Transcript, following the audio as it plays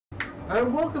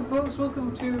And welcome folks,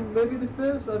 welcome to maybe the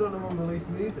first, I don't know when I'm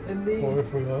releasing these, in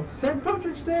the St.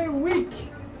 Patrick's Day week.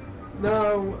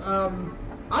 Now,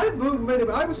 I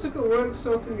was stuck at work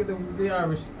so I couldn't get the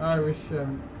Irish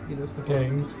stuff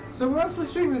games. So we're actually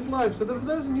streaming this live, so for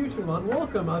those in YouTube land,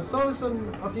 welcome. I saw this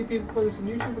on a few people play this on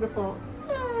YouTube, but I thought,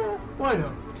 why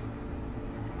not?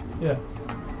 Yeah.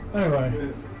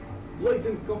 Anyway.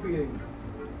 Blatant copying.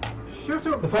 Shut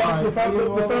up, the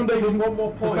foundation. One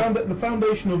more point. The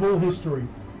foundation of all history.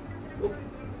 Well,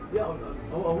 yeah,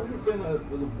 I wasn't saying that it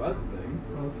was a bad thing.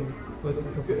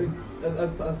 Okay.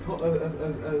 As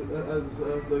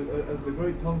the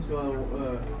great Tom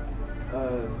Skyle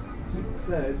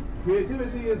said,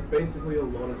 creativity is basically a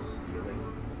lot of stealing.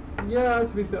 Yeah,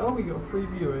 to be fair. Oh, we got 3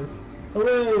 viewers.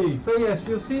 Hooray! So yes,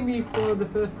 you'll see me for the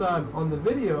first time on the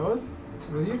videos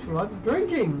with YouTube live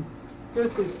drinking.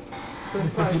 Because it's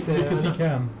St. Pius Day. Because he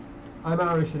can. I'm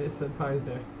Irish and it's St. Pius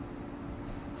Day.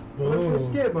 Oh. Went to a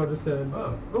skateboarder turn.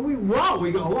 Wow,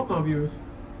 we got a lot more views.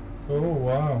 Oh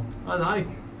wow. I like.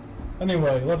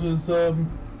 Anyway, that is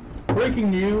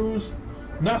breaking news.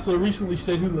 NASA recently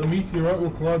stated that a meteorite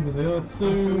will collide with the Earth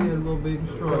soon. And will be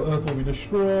destroyed. Earth will be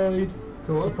destroyed.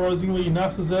 Cool. Surprisingly,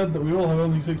 NASA said that we all have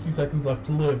only 60 seconds left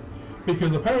to live,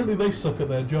 because apparently they suck at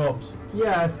their jobs.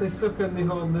 Yes, they suck at the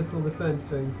whole missile defense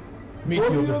thing.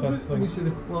 Meteor defense thing.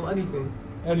 Well, anything.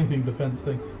 Anything defense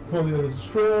thing. Before the Earth is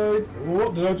destroyed.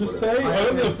 What did I just say? I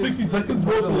only have 60 seconds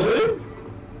more to live?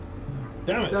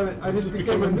 Damn it. Damn it, I just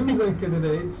became a news anchor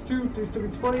today. It took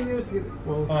me 20 years to get, 6 to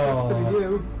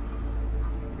you.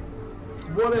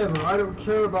 Whatever, I don't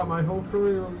care about my whole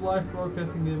career of life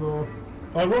broadcasting anymore.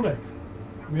 Ironic.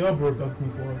 We are broadcasting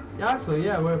this live. Actually,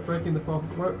 yeah, we're breaking the fourth.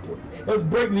 Let's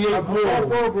break the 8th wall. Fourth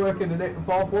wall breaking and the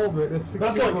 4th wall break. That's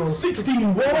like walls.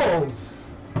 16 walls!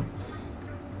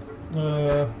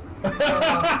 But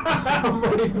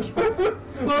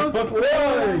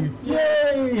live!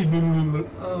 Yay!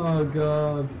 Oh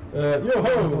god. Yo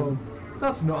ho!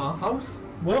 That's not our house.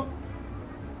 What?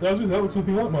 That looks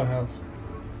something like my house.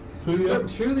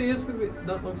 Truly is going to be.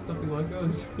 That looks nothing like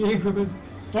us.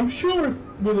 I'm sure if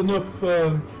with enough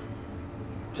hair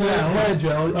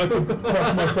gel I could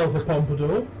craft myself a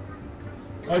pompadour.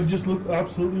 I'd just look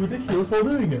absolutely ridiculous while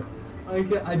doing it. I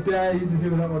dare you to do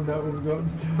that one now with Gotten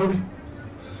Stone.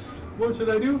 What should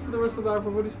I do for the rest of our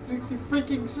what is 60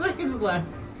 freaking seconds left?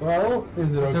 Well,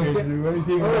 is it okay to do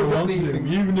anything I want to do,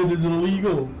 even if it is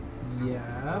illegal?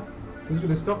 Yeah. Who's going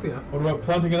to stop you? What about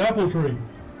planting an apple tree?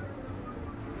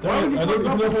 Damn it, I don't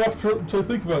even know enough to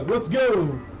think about it. Let's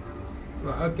go!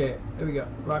 Right, okay, here we go.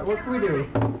 Right, what can we do?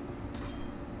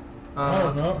 I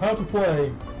don't know. How to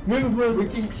play. Movement. We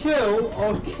can kill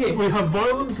or kiss. We have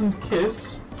violence and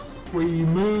kiss. We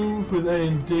move with A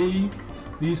and D.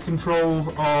 These controls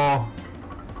are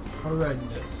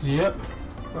horrendous. Yep.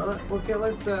 Right, okay,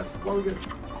 let's what are we gonna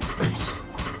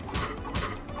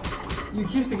You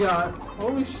kissed a guy.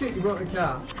 Holy shit, you brought a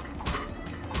car.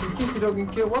 You kissed a dog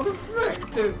and killed. What the frick,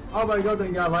 dude? Oh my god,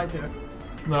 that guy liked you.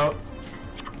 No.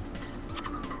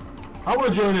 I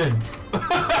want to join in.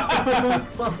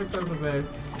 Slap across the face.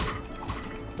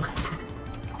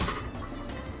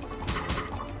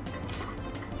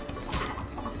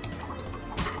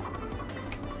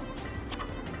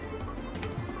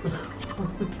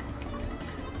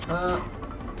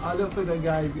 I don't think that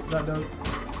guy, that dog.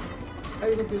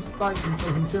 Hey, look, it's spanking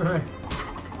for him, sure.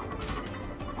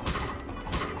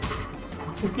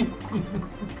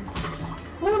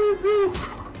 What is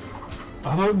this?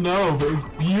 I don't know, but it's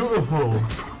beautiful.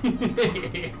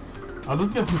 I don't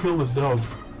think I can kill this dog.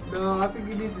 No, I think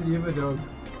you need the other dog.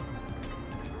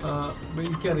 But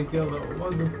you can't kill that one.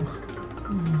 Wonderful.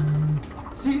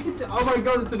 See, you can. Oh my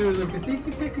god, it's a new look. See, you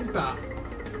can take his back.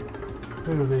 I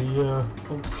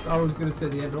was gonna say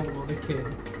the adult or the kid.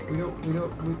 We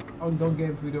on dog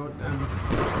games we don't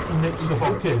mix the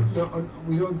hot kids.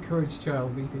 We don't encourage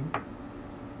child beating.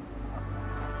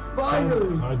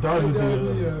 Finally! I died with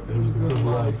you. It was a good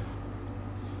life.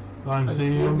 I'm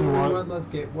seeing the white. Let's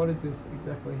get. What is this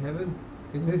exactly? Heaven?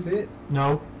 Is this it?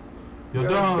 No. You're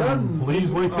done. Please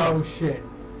wake up. Oh shit.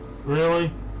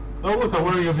 Really? Oh look, I'm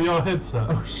wearing a VR headset.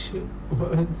 Oh shit.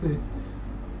 What is this?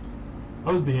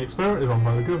 I was being experimented on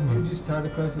by the government. You just had a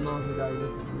personality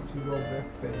diagnosis, which you won't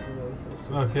be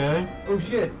okay. Oh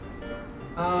shit.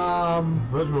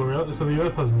 Virtual reality. So the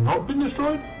Earth has not been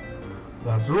destroyed?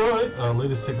 That's right. Our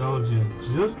latest technology is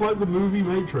just like the movie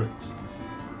Matrix.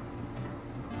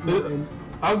 I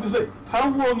was gonna say, how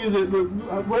long is it?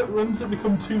 When does it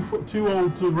become too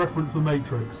old to reference the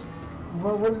Matrix?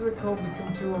 Well, what is it called?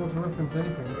 Become too old to reference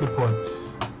anything? Good point.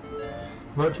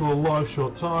 Virtual life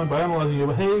short time. By analysing your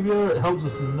behaviour, it helps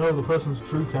us to know the person's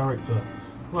true character.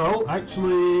 Well,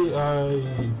 actually, I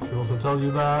should also tell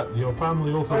you that your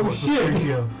family also Oh, watched the shit.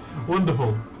 video.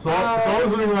 Wonderful. So I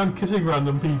was running around kissing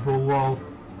random people while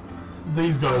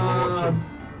these guys were watching.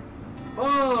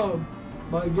 Oh,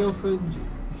 my girlfriend,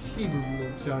 she doesn't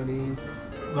look Chinese.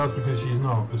 That's because she's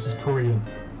not. This is Korean.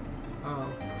 Oh.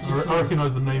 I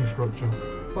recognise the name structure.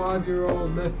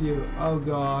 5-year-old nephew. Oh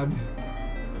God.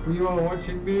 Were you all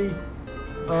watching me?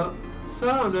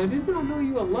 Son, I did not know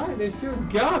you were like this. You're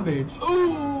garbage.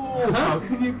 Ooh! How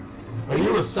could you? Are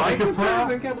you a psychopath?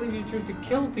 I can't believe you chose to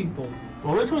kill people.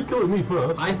 Well, they tried killing me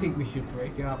first. I think we should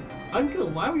break up. Uncle,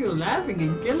 why were you laughing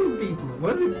and killing people?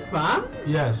 Was it fun?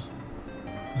 Yes.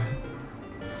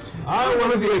 I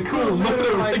want to be a cool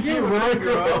murderer like you when I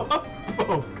grow up.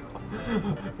 Oh,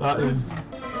 God. That is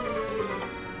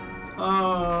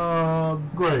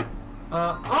great.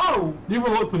 Oh! You've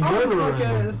unlocked the It's murderer like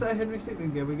ending. it's a Henry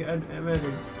Stickmin game. We get an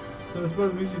ending. So I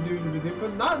suppose we should do something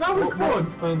different. That was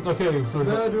fun. Okay, so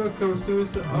Murderer,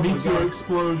 co-suicide. Oh Meteor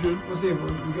explosion. What's here?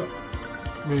 We got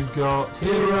We've got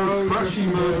Hero, Trashy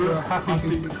Murderer, Happy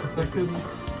 60 Seconds,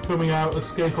 Coming Out,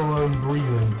 Escape Alone,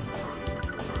 Breathing.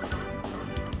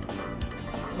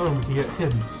 Oh, we can get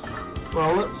hints.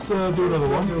 Well, let's do another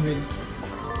one.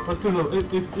 Let's do another.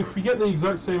 If we get the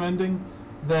exact same ending,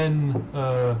 then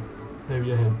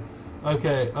maybe a hint.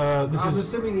 Okay, I'm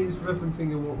assuming it's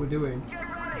referencing in what we're doing.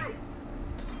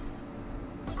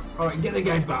 Alright, get the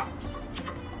guys back.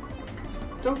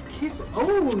 Don't kiss.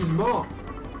 Oh, he's more.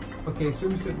 Okay,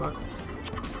 swimsuit back.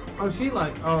 Oh, she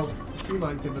liked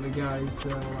it, but the guys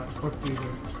like fuck you.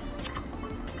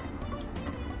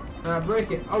 Break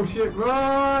it. Oh shit,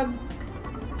 run!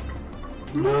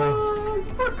 Run!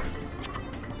 Fuck!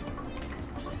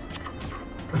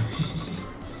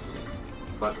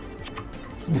 Fuck.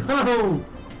 No!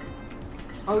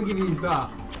 I'll give you his bat.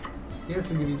 Yes,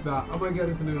 I'll give you his bat. Oh my god,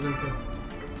 it's a new thing.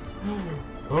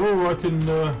 Oh, I can,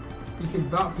 You can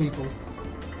bat people.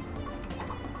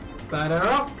 Batter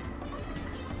up!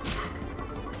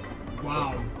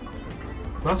 Wow.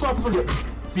 That's what happens when you get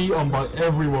beat on by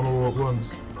everyone all at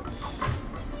once.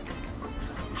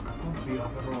 I'll beat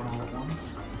up everyone all at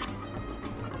once.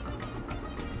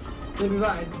 Let me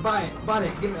bat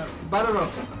it, give it up, batter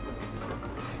up.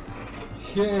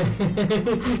 Shit.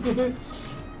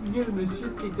 You're getting the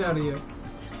shit kicked out of you.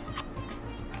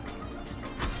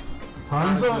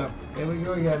 Time's up. Here we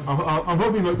go again. I'm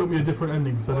hoping that got me a different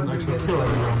ending because I didn't actually kill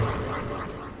anyone.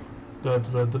 Da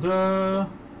da da da.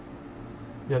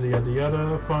 Yada yada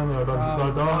yada. Finally, I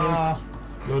died.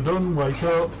 You're done. Wake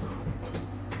up.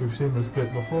 We've seen this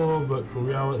bit before, virtual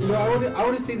reality. No, I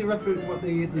want to see the reference. What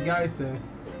the guys say.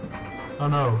 I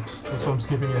know. That's why I'm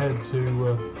skipping ahead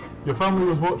to. Your family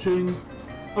was watching.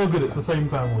 Oh, good. It's the same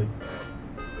family.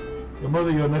 Your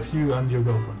mother, your nephew, and your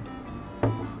girlfriend.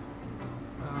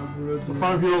 A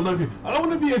 5-year-old nephew. I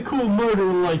want to be a cool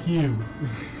murderer like you.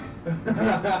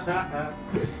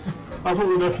 That's what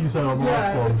the nephew said on the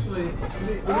last one.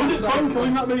 Was it fun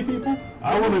killing that many people?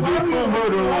 I want to be a cool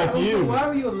murderer like you. Why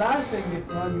were you laughing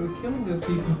while you were killing those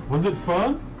people? Was it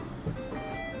fun?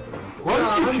 Why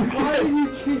did you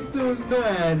kiss those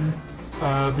men?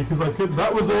 Because I could.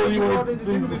 That was all you wanted to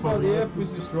do before the Earth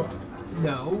was destroyed.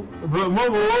 No. But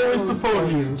Mum will always support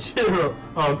you. Cheer up.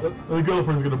 Oh, the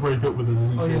girlfriend's gonna break up with us,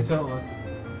 isn't she? Oh, yeah, totally.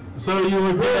 So you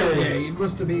were gay? Yeah, it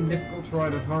must have been difficult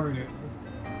trying to hide it.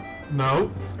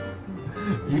 No.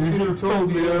 You should have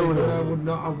told me earlier. I would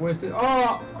not have wasted.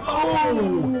 Oh! Oh!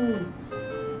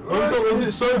 Uncle, is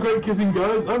it so great kissing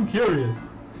guys? I'm curious.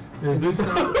 Is this?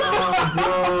 Oh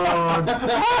God!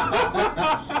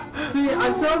 See, I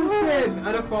saw this game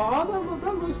and I thought, oh,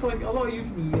 that looks like a lot of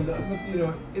YouTubers do that. Must,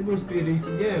 it must be a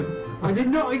decent game. I did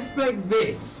not expect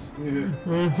this.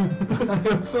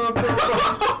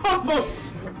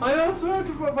 I also have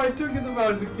to put my tongue in the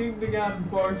mouth and keep the garden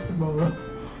boys tomorrow.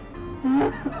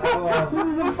 This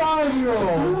is a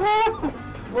 5-year-old.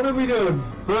 What have we done?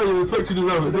 So you expected his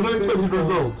own. Did I expect his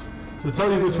result? To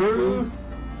tell you the truth,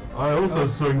 I also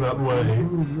swing that way.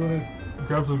 Ooh, you wanna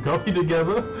grab some coffee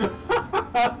together?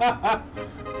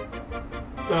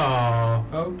 Aww.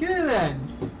 Okay then.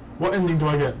 What ending do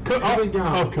I get?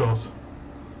 Of course.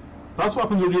 That's what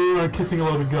happens when you're kissing a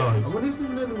lot of guys. I wonder if there's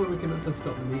an ending where we can actually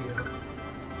stop the meteor.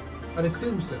 I'd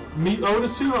assume so. I would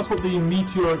assume that's what the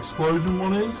Meteor explosion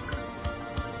one is.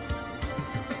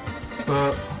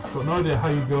 But I've got no idea how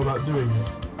you go about doing it.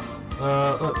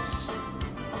 Let's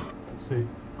see.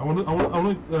 I want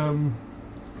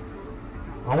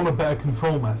a better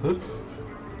control method.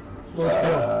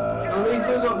 At least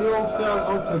we've got the old style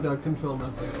Octodad control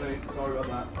method. Sorry about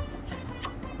that.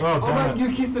 Oh, damn it. You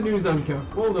kissed the news anchor.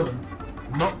 Well done.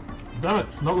 Damn it.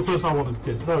 Not the first I wanted to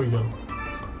kiss. There we go.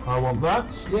 I want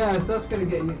that. Yes, that's gonna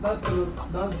get you. That's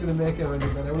gonna make it any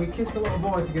better. We kissed a little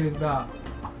boy to get his bat.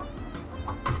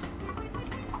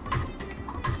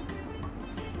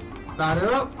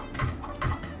 Batter up.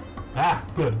 Ah,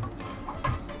 good.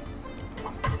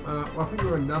 Well, I think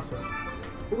we're in NASA.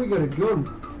 Oh, we got a gun.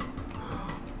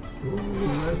 Ooh,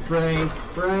 let's break.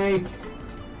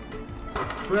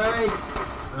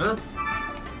 Huh?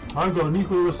 I've got a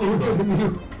nuclear receiver.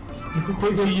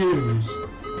 Quick to use.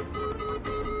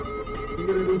 You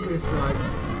got a nuclear strike.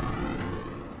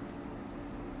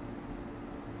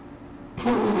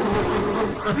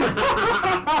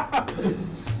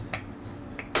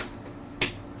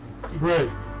 Great.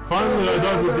 Finally, I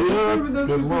died with the earth.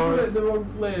 Good lord. The wrong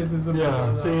place or something. Yeah,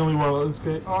 like seeing only while it's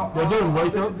escape. They're doing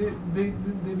wake up. The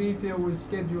Meteor was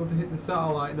scheduled to hit the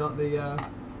satellite, not the.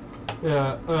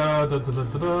 Yeah. Da da da da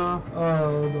da.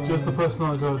 Oh, no. Just the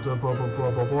personality. Blah blah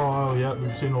blah blah blah. Oh yeah,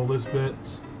 we've seen all this bit.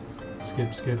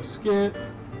 Skip.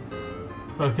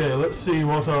 Okay, let's see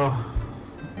what our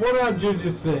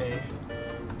judges say.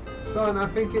 Son, I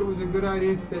think it was a good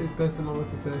idea to take this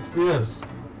personality test. Yes.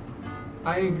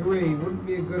 I agree. Wouldn't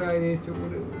be a good idea to.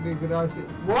 Would it be a good idea?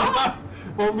 What?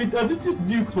 Well, I did just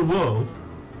nuke the world.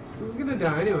 He's gonna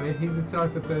die anyway. He's the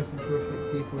type of person to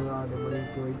afflict people around him when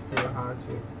he's going through a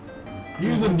hardship.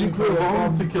 Use a nuclear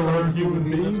bomb to kill a human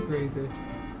being. That's crazy.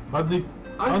 I think.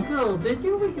 Uncle, did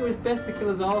you think it was best to kill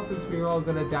us all since we were all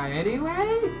gonna die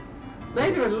anyway?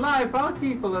 Later in life, I'll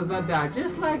keep us that die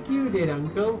just like you did,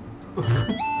 Uncle.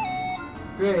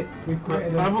 Great, we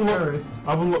created a terrorist.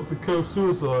 I've unlocked the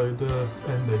co-suicide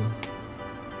ending.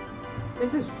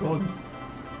 This is fun.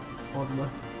 Oddly.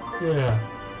 Yeah.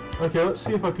 Okay, let's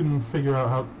see if I can figure out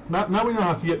how. Now we know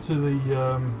how to get to the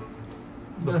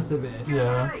NASA base.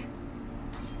 Yeah.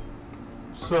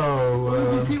 So.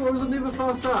 Did you see what was on the other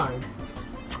far side?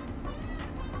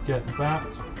 Get that.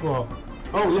 What?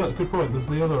 Oh yeah, good point. There's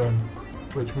the other end,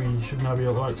 which we should now be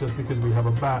able to access because we have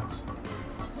a bat.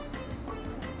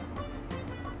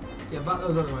 Yeah, bat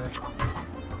those other way.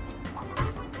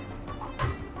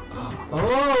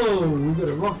 Oh, we got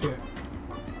a rocket.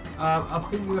 I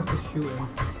think you have to shoot him.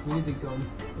 We need a gun.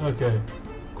 Okay.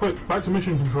 Quick, back to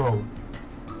mission control.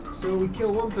 So we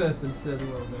kill one person to save the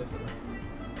world, basically.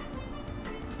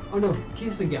 Oh no,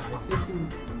 kiss the guy. See if you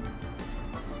can...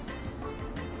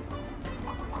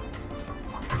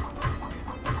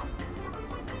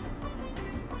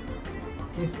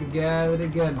 Kiss the guy with a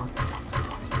gun.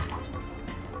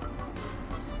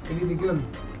 We need a gun.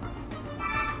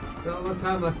 Got a lot of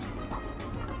time left.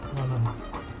 Oh no.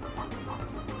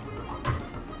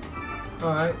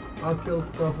 Alright, I'll kill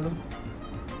both of them.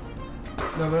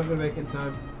 No, we're not gonna make it in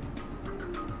time.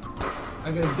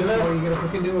 I'm gonna do it. What are you gonna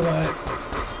fucking do about it?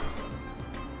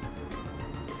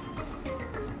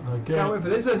 Okay. Can't wait for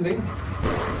this ending.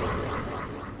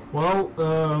 Well,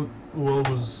 world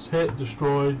was hit,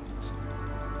 destroyed.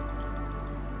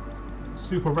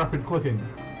 Super rapid clicking.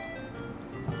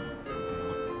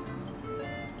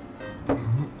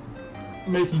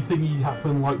 Making thingy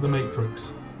happen like the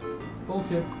Matrix.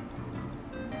 Bullshit.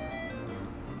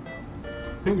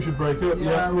 I think we should break up.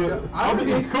 Yeah, I'll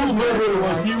be cool movie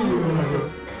like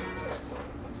you.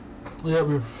 Yeah,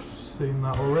 we've seen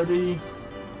that already.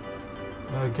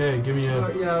 Okay, give me a. So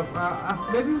yeah,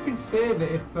 maybe we can save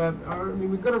it if. I mean,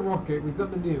 we've got a rocket, we've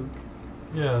got the nuke.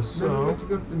 Yeah, so. Maybe we have to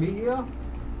go to the Meteor.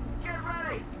 Get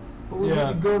ready. But we need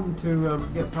a gun to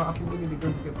get past. I think we need a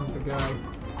gun to get past the guy.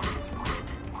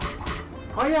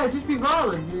 Oh yeah, just be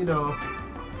violent, you know.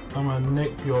 I'm gonna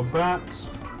nick your bats.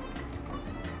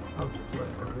 How to play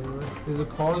it anyway. There's a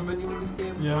pause menu in this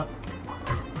game. Yeah. I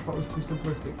thought it was too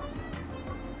simplistic.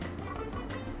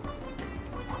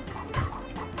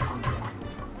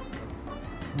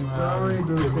 Sorry,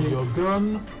 Brucey. Give me your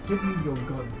gun. Give me your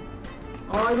gun.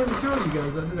 Oh, I didn't show you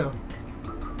guys that, did I?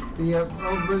 The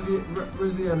old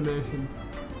Rizzy animations.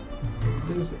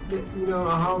 There's, you know,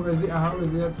 how Rizzy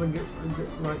actually get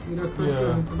like, you know, Chris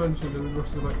goes into the mansion and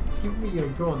Russ is like, give me your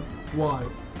gun. Why?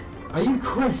 Are you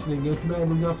questioning your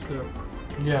commanding officer?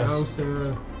 Yes. No,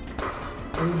 sir.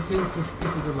 And he takes this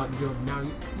piece of like gun. Now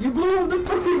you blew up the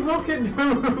fucking rocket,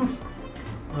 dude.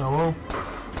 Oh well.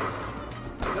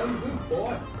 Damn good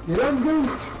boy. You done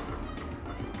goofed.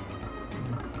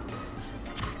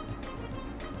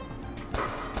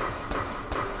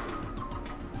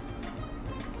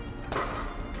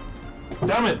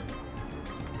 Damn it!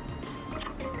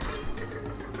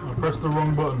 I pressed the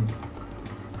wrong button.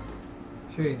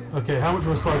 Sure you did. Okay, how much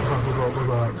of a psychopath was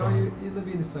that? No, you're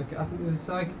living in a psychopath. I think there's a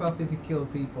psychopath if you kill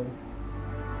people.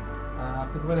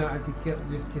 But when if you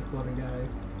just kissed a lot of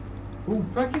guys. Ooh,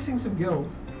 practicing some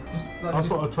girls. That's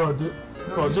what I tried to do.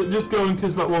 No, just go and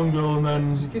kiss that one girl and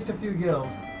then... Just kiss a few girls.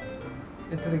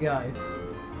 Instead of guys.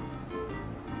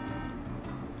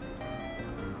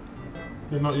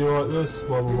 Did not you like this?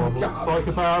 Wobble wobble.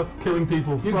 Psychopath, killing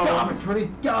people. You garbage, Ronnie!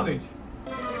 Garbage!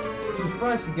 So I'm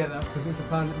surprised you get that because it's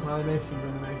a animation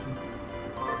renovation.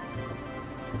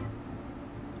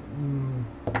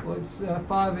 Well, it's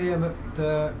 5 AM at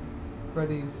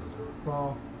Freddy's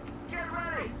for... Get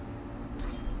ready!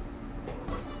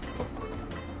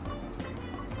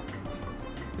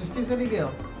 Just kiss any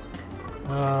girl.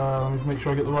 Let me make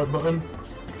sure I get the right button.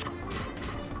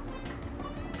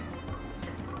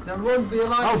 Now run for your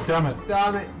life. Oh, damn it.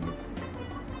 Damn it.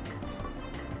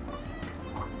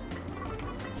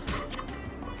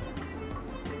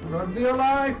 Run for your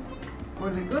life.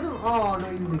 What, the gun? Oh, no,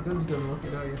 the gun's gonna look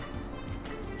it, are you?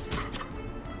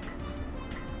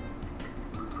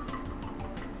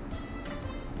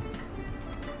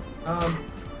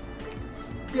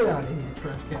 Get out of here,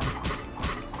 trash can.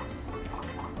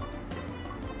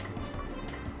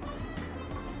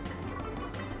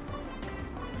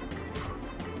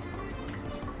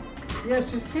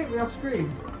 Yes, just kick me off screen,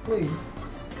 please.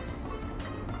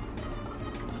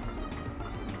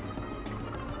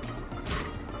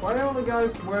 Why are all the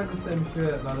guys wearing the same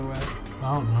shirt, by the way?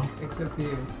 I don't know. Except for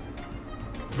you.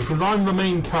 Because I'm the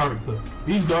main character.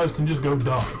 These guys can just go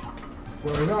die.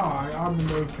 Whereas I'm the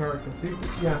main character. See,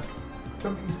 yeah.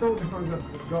 You stole it before I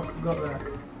got there.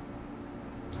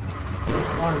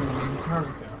 I'm the main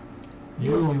character.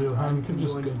 You, on the other hand, can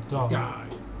just go die.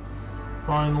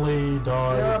 Finally,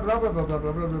 die. Yeah, blah blah blah blah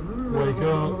blah blah blah. Wake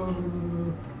up.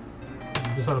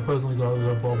 Just had a personally die with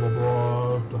a blah blah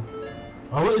blah.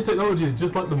 Our latest technology is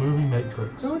just like the movie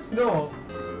Matrix. No, it's not.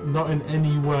 Not in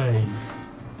any way.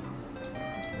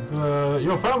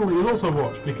 Your family is also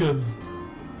watched because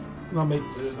that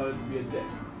makes. They decided to be a dick.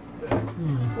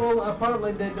 Well,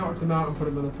 apparently they knocked him out and put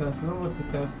him in a test. I don't want to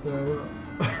test, so...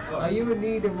 Are you in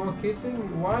need of more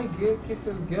kissing? Why kiss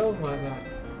those girls like that?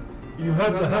 You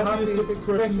had the happiest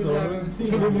expression I've ever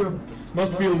seen.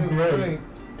 Must feel great.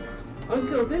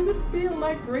 Uncle, does it feel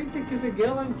like great to kiss a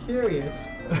girl? I'm curious.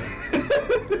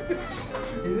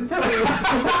 Is this how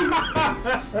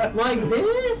it like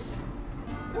this?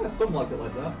 Yeah, some like it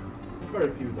like that.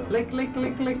 Very few though. Lick, lick,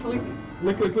 lick, lick, lick.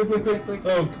 Lick, lick, lick, lick, lick, lick.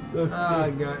 Oh,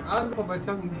 God. I'll put my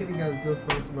tongue in kindergarten girls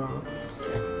for tomorrow.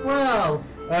 Well.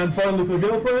 And finally for the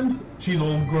girlfriend, she's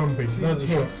all grumpy. She's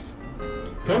pissed.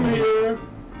 Come here.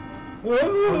 Wait a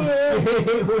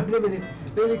minute.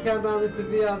 Really calm down, this is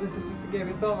VR, this is just a game.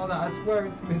 It's not like that. I swear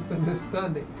it's a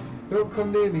misunderstanding. Don't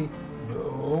come near me.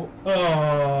 No.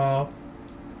 Aww.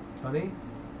 Honey?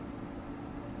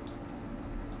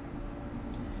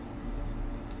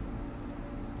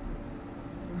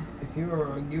 If you were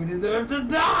wrong, you deserve to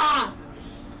die!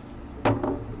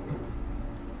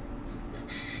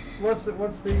 What's the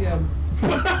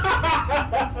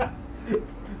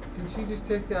Did she just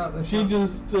take out the... She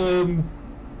just, Is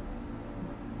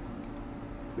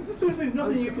there seriously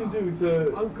nothing you can do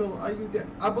to... Uncle, are you dead?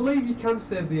 I believe you can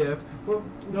save the Earth, but...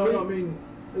 No, I mean,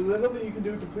 is there nothing you can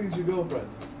do to please your girlfriend?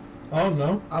 I don't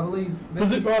know. I believe...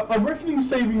 I'm reckoning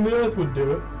saving the Earth would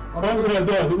do it. Finally I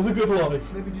died, it was a good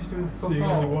life. Maybe just doing fuck Seeing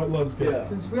only white lads get. Yeah.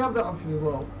 Since we have that option as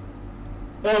well.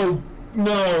 Oh,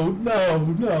 no.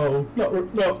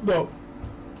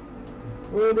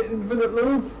 We're in an infinite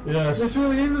loop. Yes. This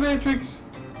really is the Matrix.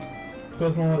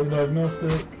 Personality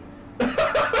diagnostic.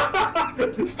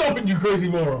 Stop it, you crazy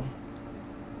moron.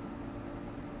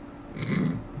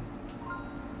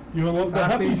 You unlock the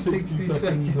happy 60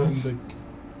 seconds ending.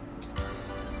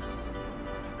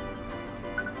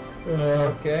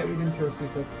 Okay, we didn't trust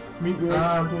this.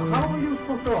 How are you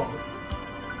fucked off?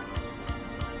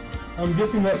 I'm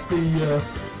guessing that's the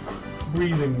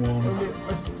breathing one.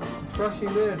 Trashy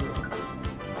murderer.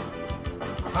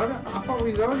 I thought we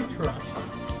was already trash.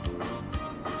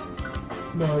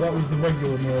 No, that was the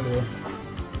regular murderer.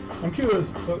 I'm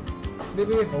curious, but...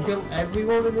 Maybe we have to kill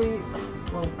everyone in the...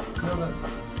 Well, no, that's...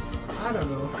 I don't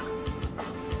know.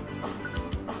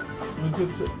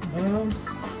 This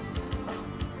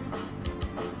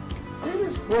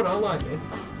is fun, I like this.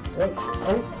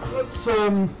 Let's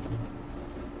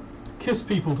kiss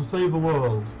people to save the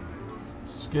world.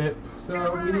 Skip.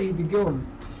 So we need the gun.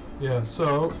 Yeah,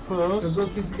 so first... So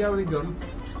go kiss the guy with the gun.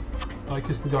 I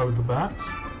kiss the guy with the bat.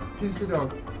 Kiss the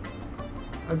dog.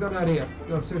 I've got an idea.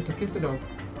 No, seriously, kiss the dog.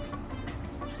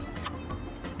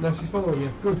 Now she's following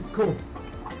you. Good, cool.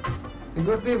 Then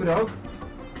go to the other dog.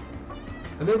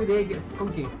 And maybe they get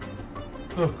funky.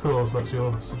 Of course, that's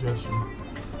your suggestion.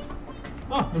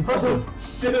 Ah, impressive.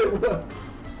 Shit, what?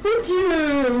 Fuck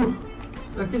you!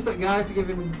 I kissed that guy to give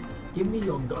him Give me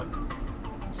your gun.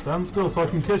 Stand still so I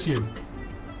can kiss you.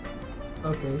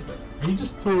 Okay. He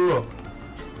just threw up.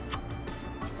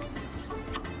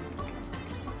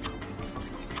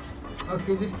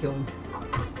 Okay, just kill him.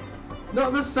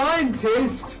 Not the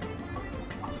scientist!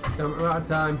 Damn it, we're out of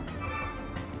time.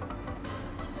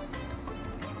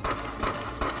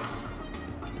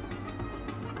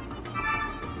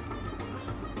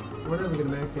 We're never gonna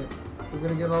make it. We're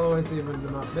gonna get all the way to the end of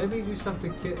the map. Maybe you just have to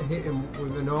hit him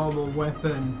with a normal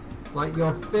weapon, like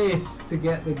your fist, to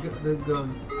get the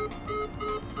gun.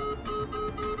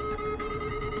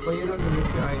 Well, you're not gonna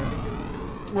try it.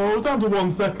 Well, we're down to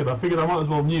 1 second. I figured I might as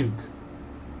well nuke.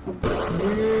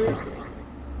 Nuke.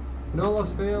 No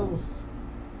loss fails.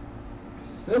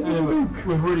 Send me the Anyway, nuke.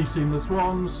 we've already seen this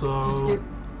one, so... Just skip.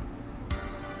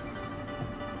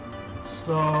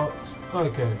 Start.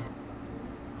 Okay.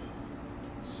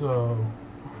 So...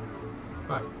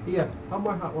 Right, yeah, have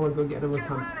my hat while I go get another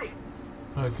can.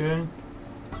 Okay.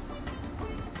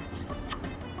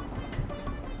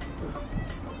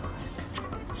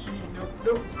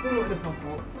 Nope, still not enough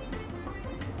alcohol.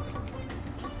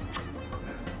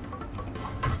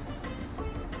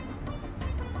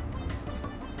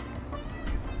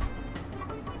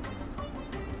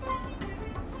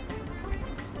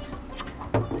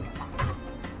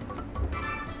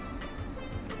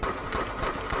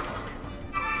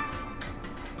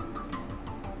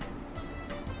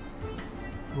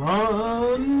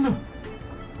 Run!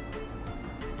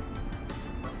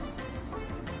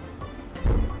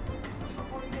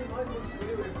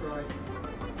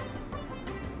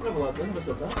 Never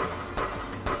said that.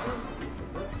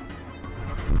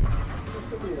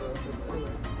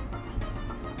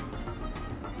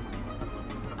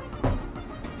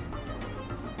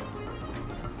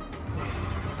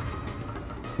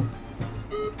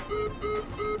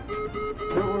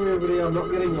 Don't worry everybody, I'm not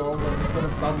getting old, I'm just got a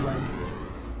bad leg.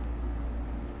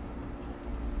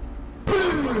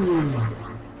 Boom!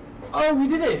 Oh, we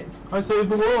did it! I saved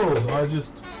the world. I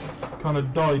just kind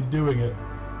of died doing it.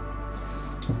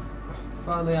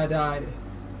 Finally I died.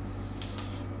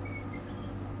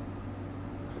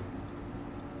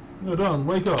 No, done.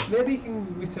 Wake up. Maybe you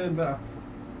can return back.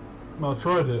 I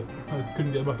tried it. I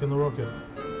couldn't get back in the rocket.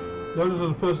 Loaded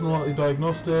a personality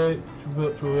diagnostic,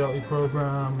 virtual reality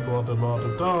program, blah blah blah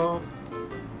blah blah.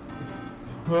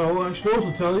 Well, I should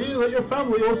also tell you that your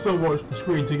family also watched the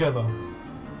screen together.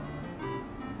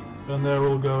 And they're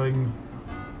all going...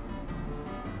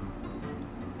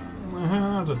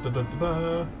 Da, da, da, da,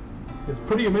 da. It's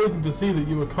pretty amazing to see that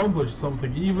you accomplished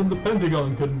something even the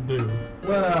Pentagon couldn't do.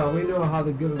 Well, we know how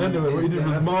the government Anyway, what you did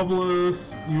was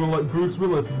marvellous. You were like Bruce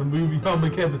Willis in the movie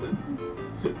Armageddon.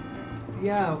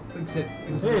 Yeah, except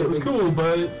Hey, it was cool,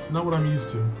 but it's not what I'm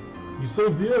used to. You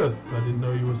saved the Earth. I didn't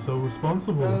know you were so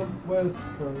responsible. Where's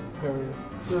Carrier?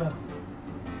 Yeah.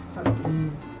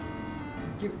 Please.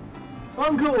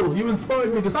 Uncle, you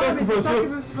inspired me to sacrifice I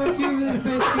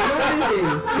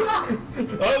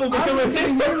will become a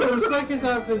hero.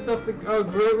 Sacrifice for something. Oh,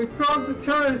 great! We called the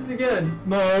terrorist again.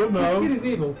 No, This kid is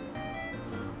evil.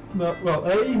 No, well,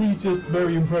 A, he's just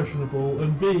very impressionable,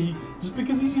 and B, just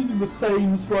because he's using the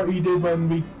same sprite he did when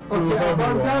we Okay,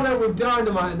 I'm down there with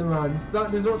dynamite in the rounds.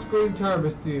 That does not scream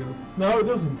terrorist to you. No, it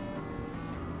doesn't.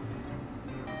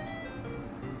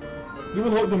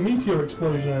 Even like the Meteor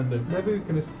explosion ending. Maybe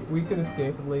we can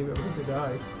escape and leave it to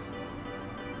die.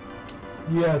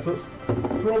 Yes, that's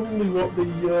probably what the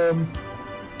ending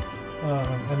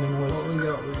was. What we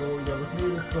got? We got a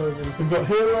new explosion. We've got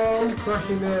Hero.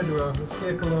 Crashing murderer.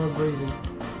 Escape alone breathing.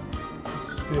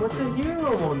 What's the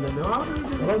hero one then? How do we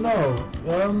do I don't know.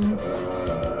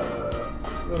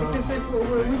 Because if we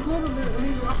blow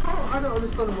them, I don't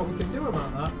understand what we can do about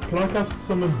that. Can I cast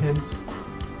summon hint?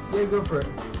 Yeah, go for it.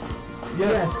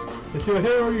 Yes. If you're a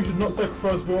hero, you should not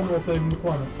sacrifice one while saving the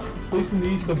planet. Police in the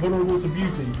East are vulnerable to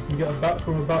beauty. You can get a bat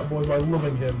from a bat boy by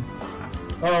loving him.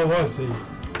 Oh, I see.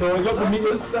 So I got the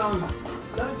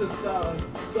That just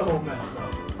sounds so messed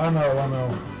up. I know.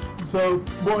 So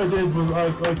what I did was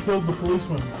I killed the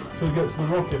policeman to get to the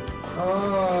rocket.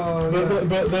 Oh,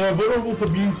 But they are vulnerable to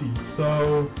beauty,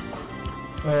 so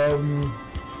I don't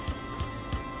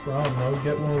know,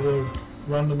 get one of the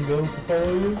random girls to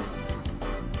follow you.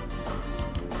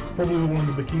 Probably the one in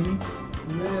the bikini.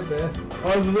 Maybe.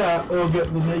 Either that or get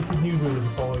the naked newsreader to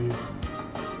follow you.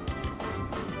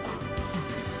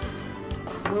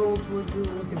 Well, we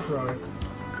can try.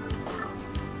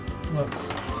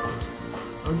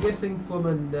 I'm guessing Flum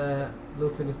and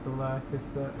Lupin is still there,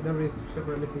 because nobody's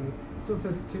showing anything. It still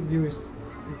says 2 viewers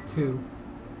 2.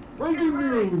 Breaking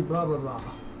news! Blah blah blah.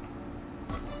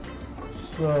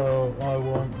 So I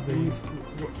want the...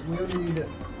 We only need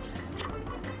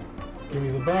Give me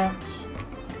the bat.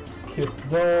 Kiss the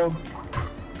dog.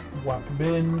 Whack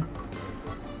bin.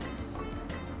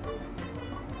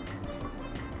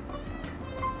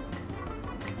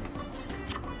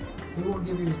 He won't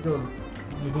give you his gun.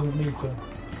 He doesn't need to.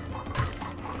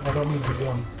 I don't need the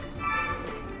gun.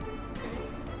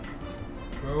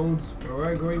 Roads, where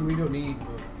we're going, we don't need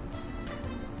roads.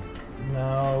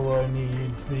 Now I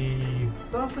need the...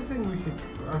 That's the thing we should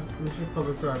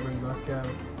probably try and bring back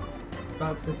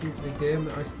Back to the Future, the game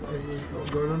that we've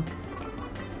got going on.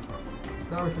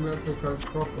 Now we can actually crouch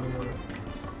properly on it.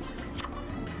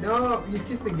 No, you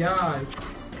kissed a guy.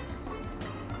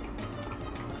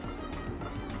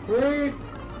 Wait!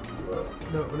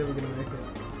 No, we're never gonna make it.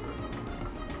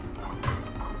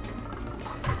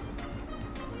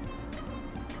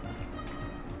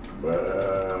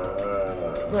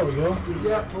 There we go.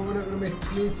 Yeah, but we're not gonna make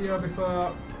Meteor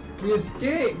before we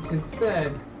escaped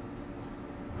instead.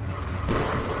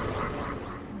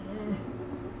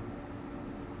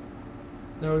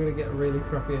 Now we're gonna get a really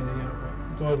crappy ending out of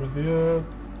it. Died with the earth.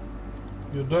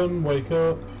 You're done, wake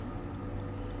up.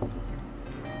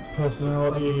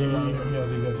 Personality, yada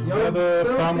yada yada,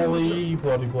 family,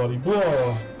 bloody bloody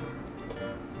blah.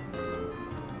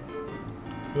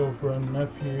 Girlfriend,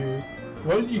 nephew.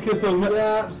 Why did you kiss those?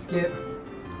 Yeah, skip.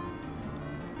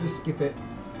 Just skip it.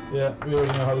 Yeah, we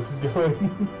already know how this is going.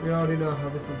 We already know how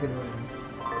this is gonna end.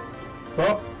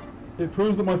 But it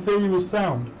proves that my theory was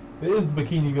sound. It is the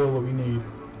bikini girl that we need.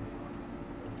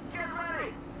 Get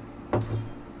ready!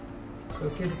 So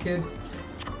kiss the kid.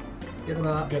 Get the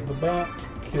bat. Get the bat.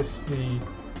 Kiss the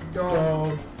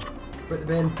Dog. Put the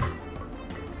bin.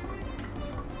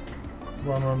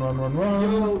 Run, run, run, run, run.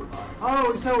 Yo.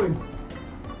 Oh, it's Owen.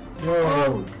 Yo.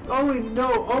 Oh, Owen,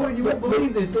 no, Owen, you won't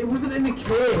believe this. It wasn't in the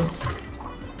case.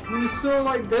 We were so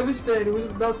like devastated. It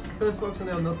wasn't. That's the first box on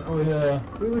the that's Owen. Yeah.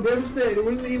 We were devastated. It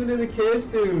wasn't even in the case,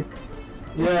 dude.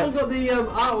 We Yeah. still got the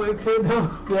artwork for it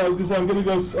now. Yeah, I was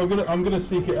gonna say I'm gonna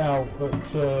seek it out,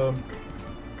 but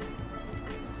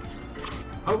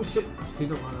Oh shit. He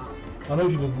don't like that. I know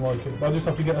she doesn't like it, but I just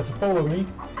have to get her to follow me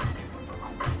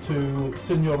to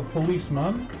Senor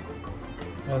Policeman,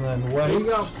 and then wait. We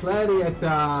got plenty of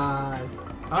time.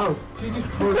 Oh, she just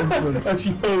put him through. And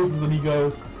she poses and he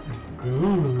goes,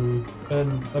 ooh,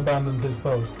 and abandons his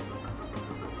post.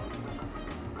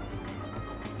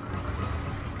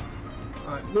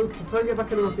 Alright, Luke, try and get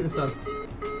back in the rocket this time.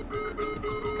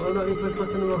 Oh no, you put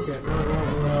back in the rocket.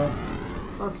 No.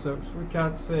 That sucks. We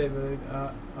can't save it.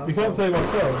 We can't save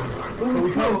ourselves. Well, but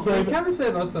we can't save. We can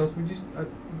save ourselves. We just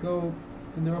go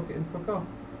in the rocket and fuck off.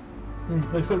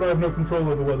 Except I have no control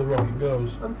over where the rocket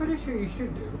goes. I'm pretty sure you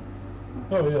should do.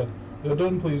 Oh yeah. You're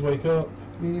done. Please wake up.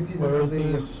 I mean, if you Where is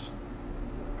this?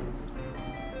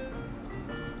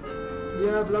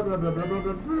 Yeah, blah blah blah blah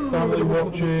blah blah. Family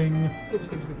watching. Skip.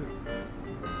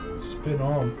 Spin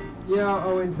on. Yeah.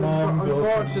 Oh,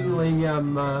 unfortunately, it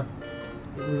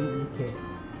wasn't in the case.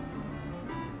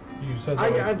 You said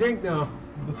that. I drink now.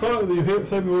 The sight that you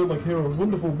said we were like heroes,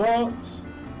 wonderful Barts.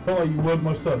 Felt like you weren't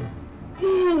my son.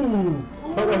 Ooh!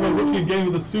 Felt like I was watching a game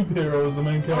with a superhero as the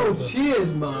main character. Oh,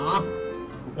 cheers, Ma.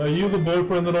 Are you the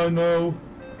boyfriend that I know?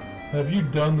 Have you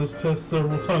done this test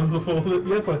several times before?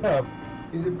 Yes, I have.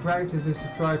 You did practice this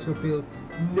to try to appeal.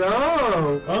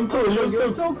 No! Uncle, you're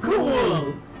so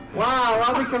cool! Wow,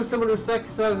 I become someone who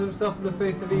sacrifices himself in the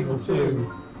face of evil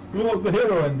too. You like the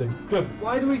hero ending. Good.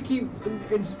 Why do we keep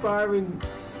inspiring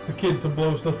the kid to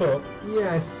blow stuff up?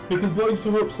 Yes. Because blowing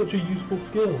stuff up is such a useful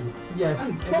skill. Yes.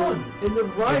 And fun. In the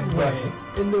right way.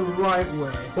 In the right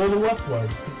way. Or the left way.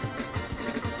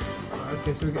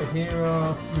 Okay, so we got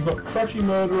hero. We've got trashy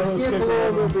murderer. Escape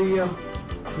alone will be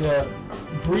yeah.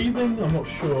 Breathing, I'm not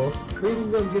sure.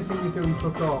 Breathing, I'm guessing he's doing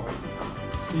fuck all.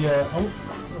 Yeah.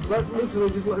 Literally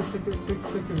just let us 6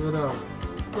 seconds of it out.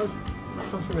 Let's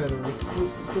trashy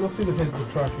murderers. So let's see the hint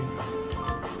of trashy.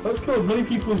 Let's kill as many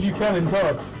people as you can in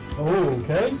time. Oh,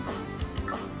 okay.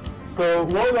 So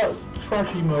while that's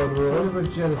trashy murderer. Sort of a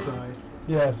genocide.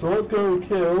 Yeah, so let's go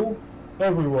kill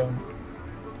everyone.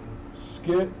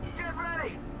 Skip. Get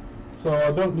ready! So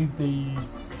I don't need the...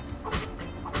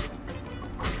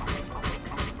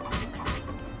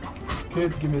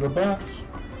 Kid, give me the bats.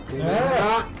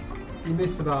 Yeah. You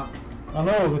missed the bat. I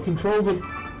know, the controls are...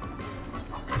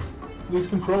 These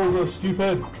controls are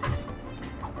stupid.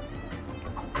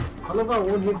 I love how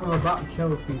one hit from a bat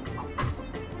kills people.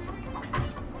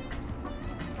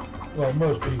 Well,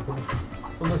 most people.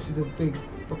 Unless you're the big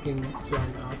fucking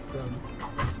giant ass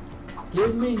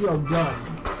Give me your gun.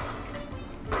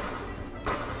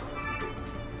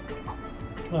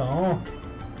 Oh.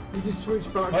 You just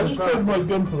switch back to I the just bat. traded my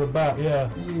gun for the bat, yeah.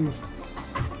 You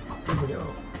stupid.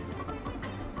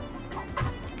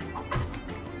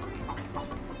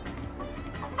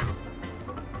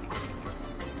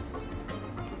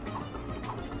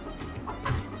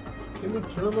 Didn't we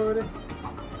kill him already?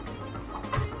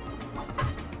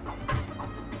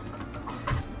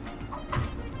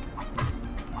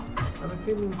 I have a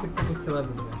feeling we could probably kill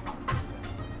everybody.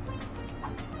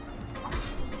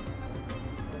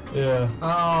 Yeah.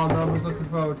 Oh no, I was looking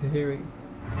forward to hearing.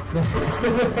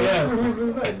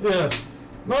 Yes. Yes.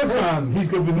 Knife man, he's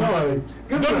good with knives.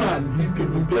 Good man, he's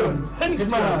good with guns.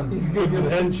 Henchman, he's good with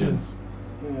henches.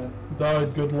 Yeah.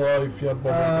 Died, good life. Yeah.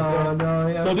 Blah, blah, blah. No,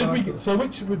 yeah. So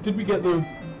which did we get the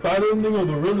bad ending or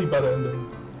the really bad ending?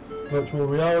 Virtual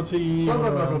reality. Blah,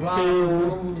 blah, blah, blah, blah.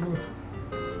 Killed.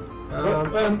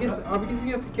 I'm guessing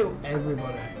you have to kill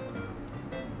everybody.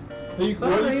 Are you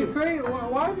crazy?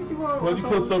 Why did you want? Why did you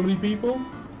kill so many people?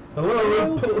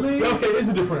 Hello. Okay, it is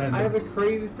a different ending. I have a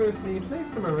crazy person in your place.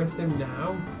 Come arrest him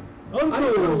now. Uncle, I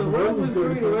thought the world was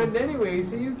going to end anyway,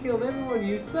 so you killed everyone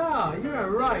you saw. You are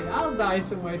right. I'll die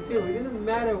somewhere too. It doesn't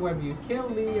matter whether you kill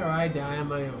me or I die on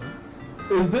my own.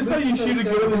 Is this how you shoot a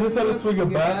gun? Is this how to swing a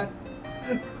bat?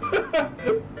 I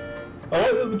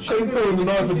like the chainsaw and the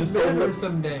knife are just so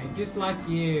someday, just like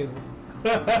you.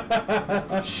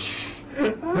 Shh.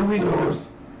 Nobody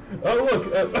knows. Oh look.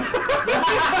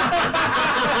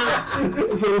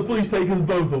 So the police take us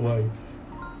both away.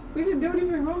 We didn't do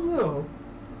anything wrong though.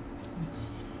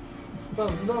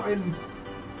 Well, not in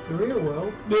the real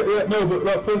world. Yeah, no, but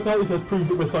that personality test proved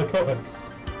that we're psychotic.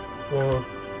 Or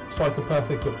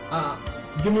psychopathic.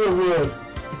 Give me a word.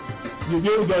 You're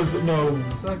the guys that know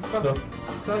stuff.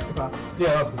 Psychopath.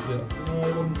 Yeah, that's it, yeah. No, I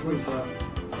wouldn't think that.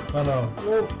 I know.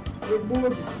 Well, the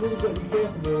board will get you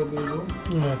careful of the one.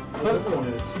 Yeah. This one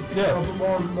is. Yes.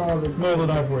 More than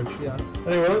average. Yeah.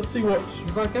 Anyway, let's see what...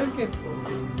 It's like I'm capable of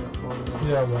doing that more than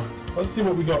Yeah, well. Let's see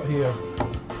what we got here.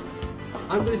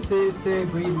 I'm going to say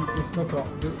breathe this fuck up.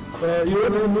 You're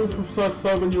able to move from side to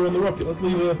side when you're on the rocket. Let's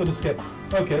leave Earth and escape.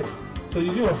 Okay. So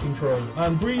you do have control.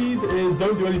 And breathe is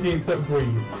don't do anything except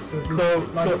breathe. So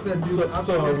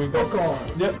we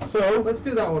got... Yep, so... Let's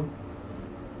do that one.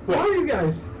 So What? how are you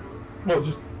guys? What,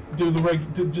 just do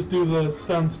the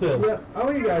stand still? Yeah, how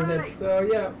are you guys then? So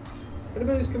yeah,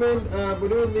 anybody's come in, we're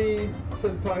doing the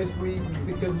St. Patrick's week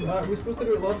because we were supposed to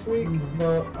do it last week,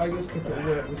 but I got stuck at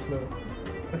work with snow.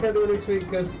 I can't do it next week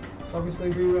because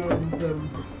obviously reruns.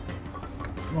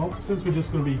 Well, since we're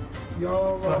just going to be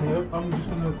sat here, I'm just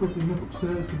going to quickly nip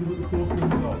upstairs to do the course in the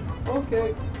dog.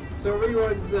 Okay, so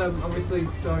reruns obviously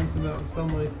starting some out of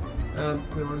family.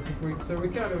 We're on this week, so we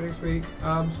can't do it next week.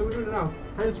 So we're doing it now.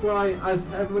 Hence why, as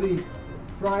everybody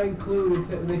try included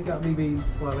to make out me being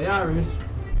slightly Irish,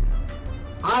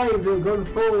 I am going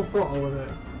full throttle with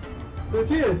it. So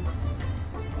cheers.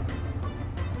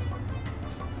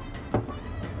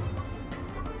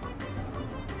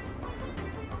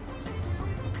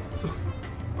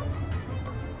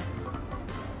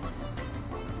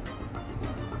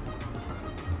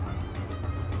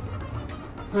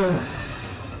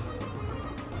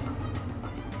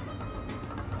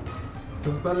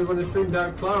 It's better when I streamed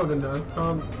Dark Cloud and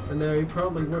he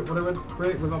probably when I went to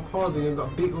break without pausing and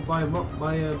got beat up by a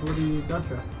bloody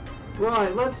dasher.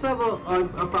 Right, let's have a.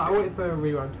 I waited for a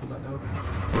rewind to come back now.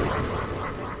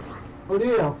 Oh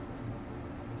dear.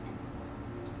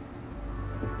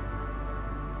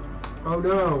 Oh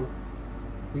no.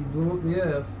 We blew up the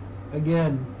Earth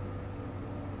again.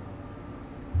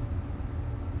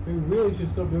 We really should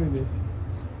stop doing this.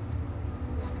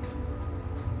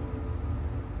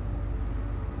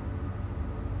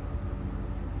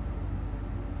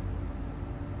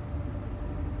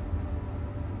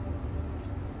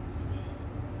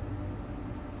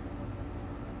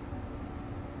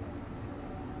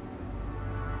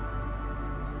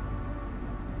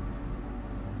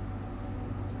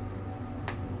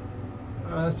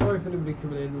 Sorry for anybody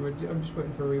coming in. I'm just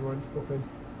waiting for a rewind to pop in.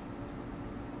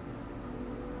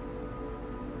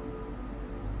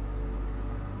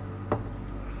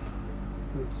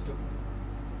 Good stuff.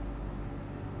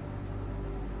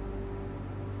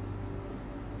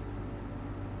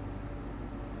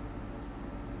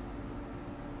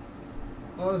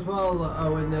 Oh, as well,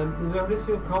 when there's a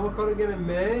Huddersfield Comic Con again in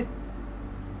May.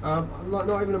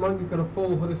 Not even a manga con, a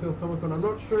full Huddersfield Comic Con. I'm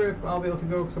not sure if I'll be able to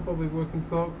go because I'll probably work in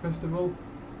Folk Festival.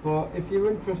 But if you're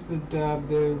interested,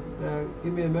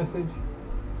 give me a message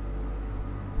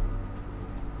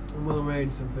and we'll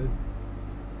arrange something.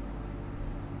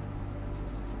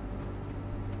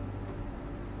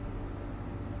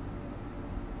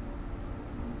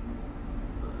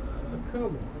 Come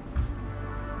on.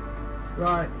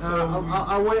 Right, so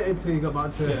I'll wait until you got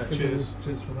back to Yeah, cheers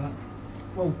for that.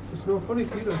 Well, it's no funny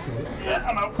to you, don't see it. Yeah,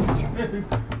 I know.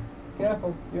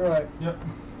 Careful, you're right. Yep.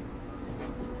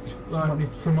 Right. Might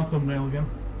need to trim my thumbnail again.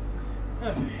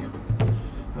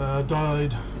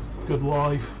 Died. Good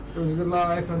life. It was a good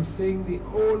life. I'm seeing the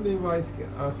only right skill.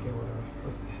 Okay, whatever.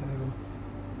 What's it, heaven?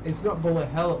 It's not bullet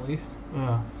hell at least.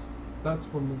 Yeah. That's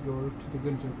when we go to the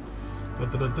dungeon.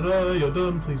 You're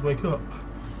done. Please wake up.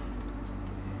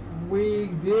 We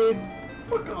did.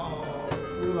 Fuck off.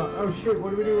 We were like, oh shit!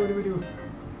 What do we do? What do we do?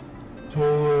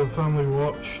 Tour family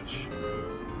watched.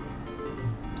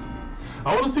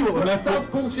 I want to see what the nephew. That's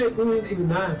bullshit. We weren't even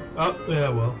there. Yeah,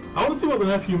 well, I want to see what the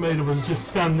nephew made of us just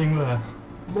standing there.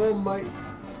 Mom, mate,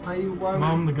 are you?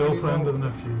 Mom, the girlfriend of the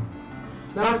nephew.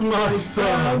 That's my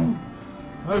son.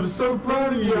 I'm so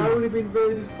proud of you. I would have been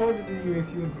very disappointed in you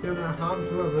if you had done a harm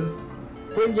to others.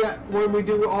 But yet, when we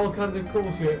do all kinds of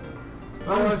cool shit.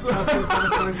 Are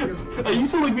you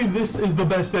telling me this is the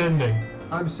best ending?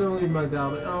 I'm solely my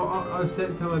darling. I was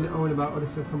telling Owen about what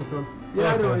it's going to come from.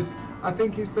 Yeah, okay. anyways, I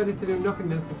think it's better to do nothing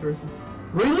in that situation.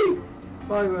 Really?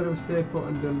 I would have stayed put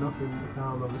and done nothing the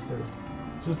time I was doing.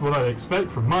 Just what I expect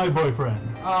from my boyfriend.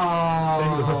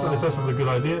 Saying the personality test was a good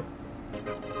idea.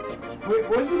 Wait,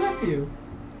 where's the nephew?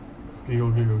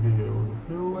 Giggle, giggle, giggle,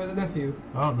 giggle. Where's the nephew?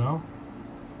 I don't know.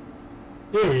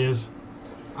 Here he is.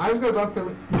 I've got a bad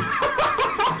feeling.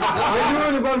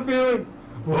 I'm doing a bad feeling.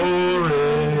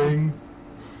 Boring.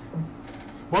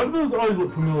 Why do those eyes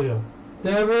look familiar?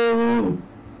 Devil!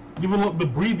 You've unlocked the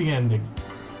breathing ending.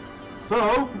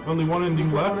 So, only one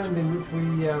ending left. One ending which we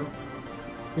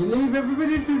leave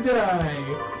everybody to die.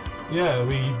 Yeah,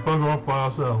 we bugger off by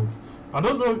ourselves. I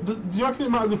don't know, do you reckon it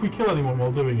matters if we kill anyone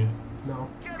while doing it? No.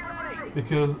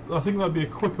 Because I think that'd be a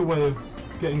quicker way of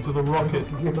getting to the rocket. I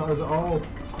don't think it matters at all.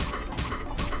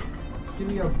 Give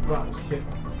me your rat shit.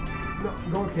 No,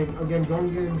 Go King. Again,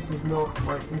 Gone Games does not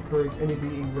like encourage any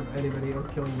beatings of anybody or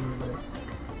killing anybody.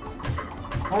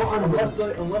 Or animals.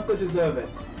 Unless they deserve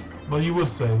it. Well, you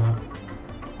would say that.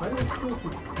 I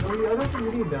don't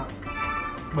think we need that.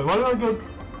 Wait, why did I go...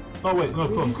 Oh wait, no, of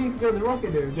We course. just need to go in the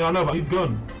rocket, dude. Yeah, I know, but I need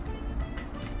gun.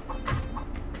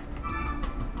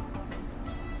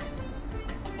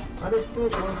 I don't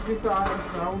think, well, to be fair,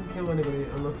 I won't kill anybody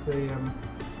unless they,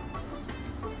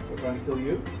 We're trying to kill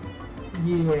you?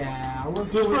 Yeah,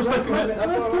 let's Just go for a with second, that.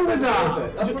 Let's go with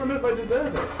that. That's what I meant by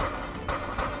deserve it.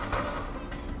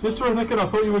 Just for a second, I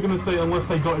thought you were going to say unless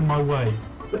they got in my way.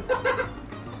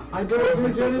 I don't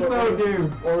do genocide,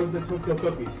 dude. Or the Tokyo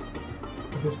cookies.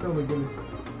 They're still the goodness.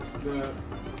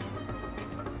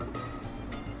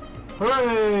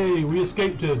 Hooray! We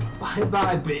escaped it. Bye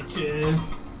bye,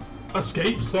 bitches.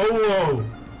 Escape solo!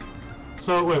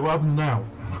 So, wait, what happens now?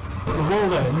 The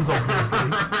world ends, obviously.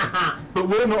 But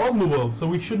we're not on the world, so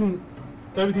we shouldn't...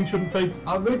 Everything shouldn't fade...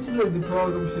 Originally, the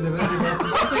program should have ended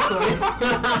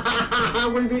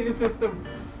automatically. We beat the system.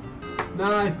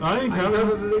 Nice. I ain't coming.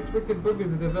 never really expected Bug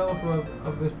as a developer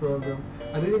of this program.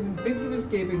 I didn't even think of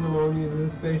escaping alone using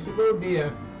the spaceship. Oh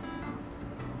dear.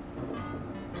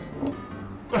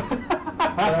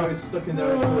 Now he's stuck in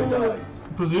there until he dies.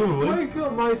 Presumably. Wake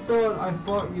up, my son. I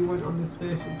thought you went on the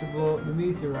spaceship to blow up the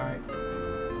meteorite.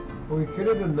 Well, we could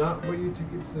have done that, but you took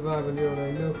it to survive on your own.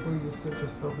 I know you're such a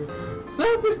selfish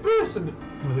person.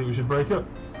 I think we should break up.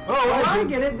 Oh, I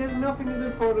get it. There's nothing as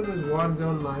important as one's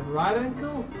own life, right,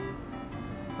 Uncle?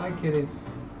 That kid is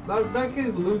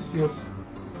Lucius.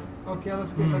 Okay,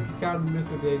 let's get like a card in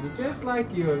Mr. Baby, just like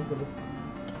you, Uncle.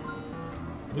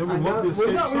 Yeah, we love the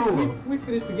escape solo. We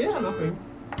finished the game, I think.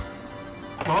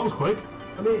 Oh, that was quick.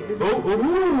 I mean, it's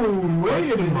Ooh, wait a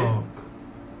question minute. mark.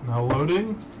 Now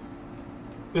loading.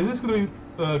 Is this going to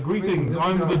be... greetings,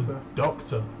 I'm the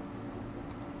Doctor.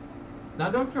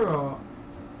 That Doctor or...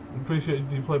 Appreciate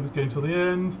you played this game till the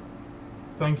end.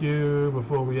 Thank you.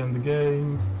 Before we end the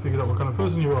game, figured out what kind of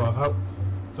person you are. By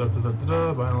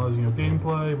analysing your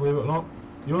gameplay, believe it or not.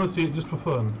 You want to see it just for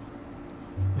fun.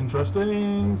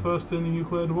 Interesting. First ending you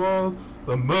cleared was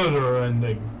the murderer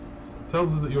ending.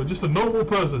 Tells us that you're just a normal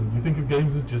person. You think of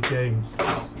games as just games.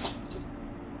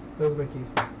 Those are my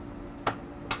keys.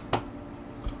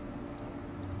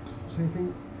 So you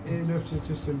think enough to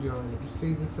just enjoy it.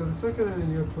 See, so the second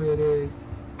ending you cleared is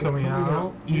Coming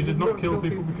out. You did not kill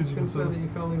people because you concerned that your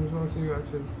family was watching your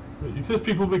actions. You killed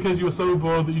people because you were so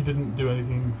bored that you didn't do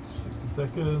anything for 60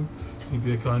 seconds. You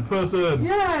be a kind person.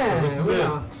 Yeah, so this is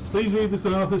it. Please read this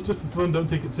analysis just for fun, don't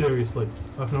take it seriously.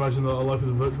 I can imagine that our life is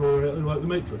a virtual reality like the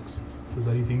Matrix. Does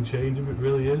anything change if it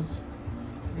really is?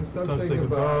 It's time to say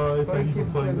goodbye. Thank you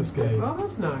for playing this game. Oh,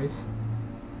 that's nice.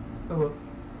 Oh, look.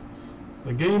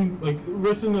 A game, like,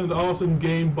 written and art and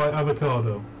game by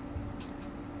Avocado.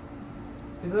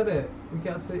 Is that it? We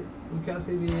can't see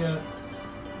the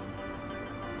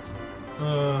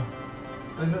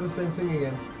is that the same thing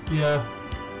again? Yeah.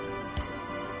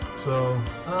 So.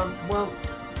 Well,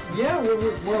 yeah.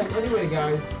 Well, anyway,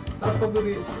 guys, That's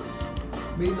probably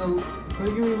been for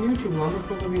you in YouTube long. That's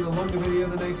probably been a longer video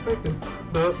than I expected.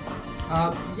 But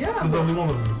yeah. there's only one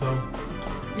of them, so.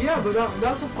 Yeah, but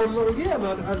that's a fun little game.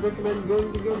 I'd recommend go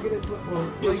get it.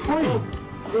 Well, it's free.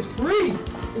 It's free.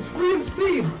 It's free on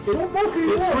Steam. What more can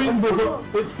you want? Free and bizarre.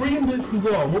 It's free and it's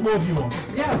bizarre. What more do you want?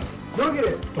 Yeah, go get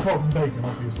it. Apart from bacon,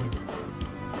 obviously.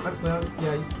 Actually,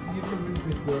 yeah, you convinced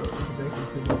me to go into bacon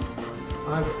too much.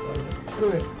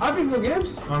 Anyway, I've been Go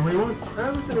Games. I'm Rewind.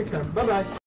 And we'll see you next time. Bye bye.